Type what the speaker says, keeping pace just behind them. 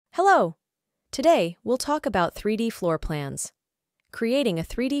Hello! Today, we'll talk about 3D floor plans. Creating a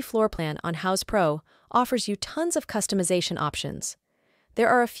 3D floor plan on Houzz Pro offers you tons of customization options. There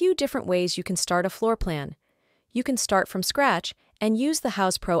are a few different ways you can start a floor plan. You can start from scratch and use the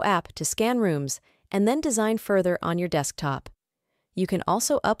Houzz Pro app to scan rooms and then design further on your desktop. You can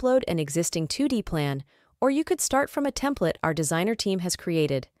also upload an existing 2D plan, or you could start from a template our designer team has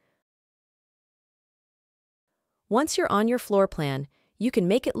created. Once you're on your floor plan, you can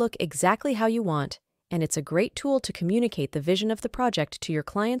make it look exactly how you want, and it's a great tool to communicate the vision of the project to your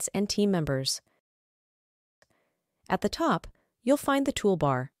clients and team members. At the top, you'll find the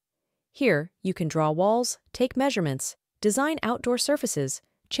toolbar. Here, you can draw walls, take measurements, design outdoor surfaces,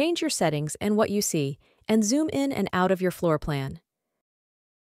 change your settings and what you see, and zoom in and out of your floor plan.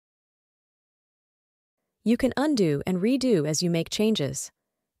 You can undo and redo as you make changes.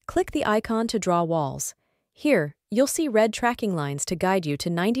 Click the icon to draw walls. Here, you'll see red tracking lines to guide you to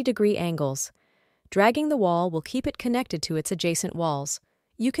 90-degree angles. Dragging the wall will keep it connected to its adjacent walls.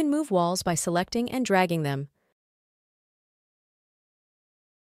 You can move walls by selecting and dragging them.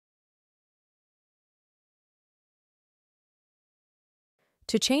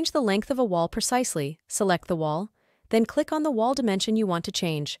 To change the length of a wall precisely, select the wall, then click on the wall dimension you want to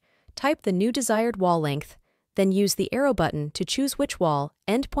change. Type the new desired wall length, then use the arrow button to choose which wall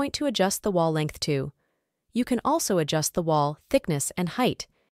endpoint to adjust the wall length to. You can also adjust the wall thickness and height.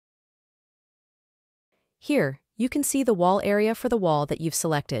 Here, you can see the wall area for the wall that you've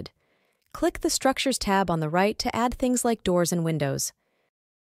selected. Click the Structures tab on the right to add things like doors and windows.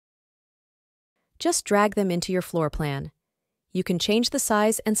 Just drag them into your floor plan. You can change the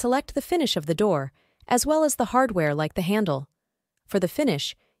size and select the finish of the door, as well as the hardware like the handle. For the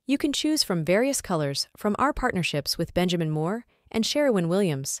finish, you can choose from various colors from our partnerships with Benjamin Moore and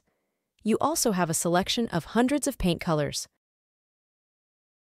Sherwin-Williams. You also have a selection of hundreds of paint colors.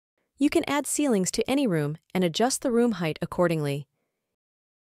 You can add ceilings to any room and adjust the room height accordingly.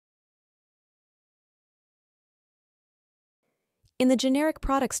 In the Generic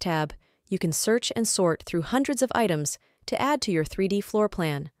Products tab, you can search and sort through hundreds of items to add to your 3D floor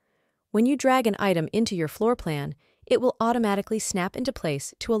plan. When you drag an item into your floor plan, it will automatically snap into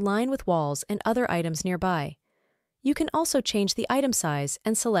place to align with walls and other items nearby. You can also change the item size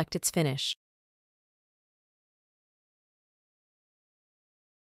and select its finish.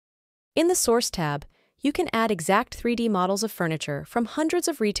 In the Source tab, you can add exact 3D models of furniture from hundreds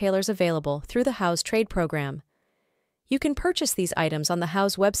of retailers available through the Houzz Trade program. You can purchase these items on the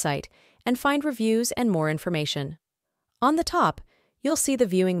Houzz website and find reviews and more information. On the top, you'll see the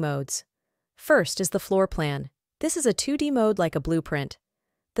viewing modes. First is the floor plan. This is a 2D mode like a blueprint.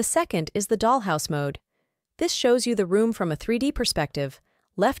 The second is the dollhouse mode. This shows you the room from a 3D perspective.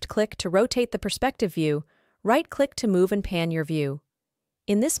 Left-click to rotate the perspective view, right-click to move and pan your view.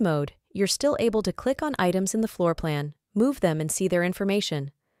 In this mode, you're still able to click on items in the floor plan, move them and see their information.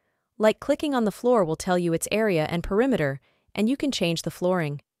 Like clicking on the floor will tell you its area and perimeter, and you can change the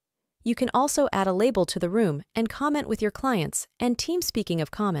flooring. You can also add a label to the room and comment with your clients and team. Speaking of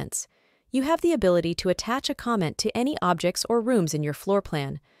comments, you have the ability to attach a comment to any objects or rooms in your floor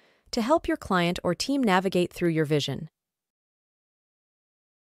plan to help your client or team navigate through your vision.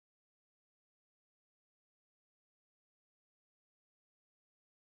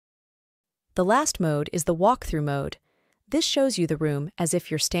 The last mode is the walkthrough mode. This shows you the room as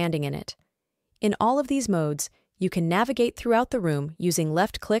if you're standing in it. In all of these modes, you can navigate throughout the room using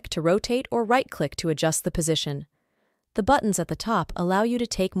left-click to rotate or right-click to adjust the position. The buttons at the top allow you to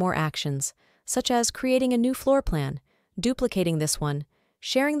take more actions, such as creating a new floor plan, duplicating this one,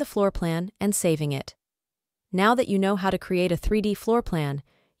 sharing the floor plan, and saving it. Now that you know how to create a 3D floor plan,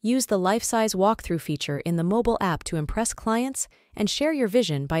 use the life-size walkthrough feature in the mobile app to impress clients and share your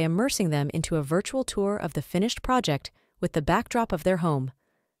vision by immersing them into a virtual tour of the finished project with the backdrop of their home.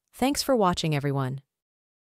 Thanks for watching, everyone.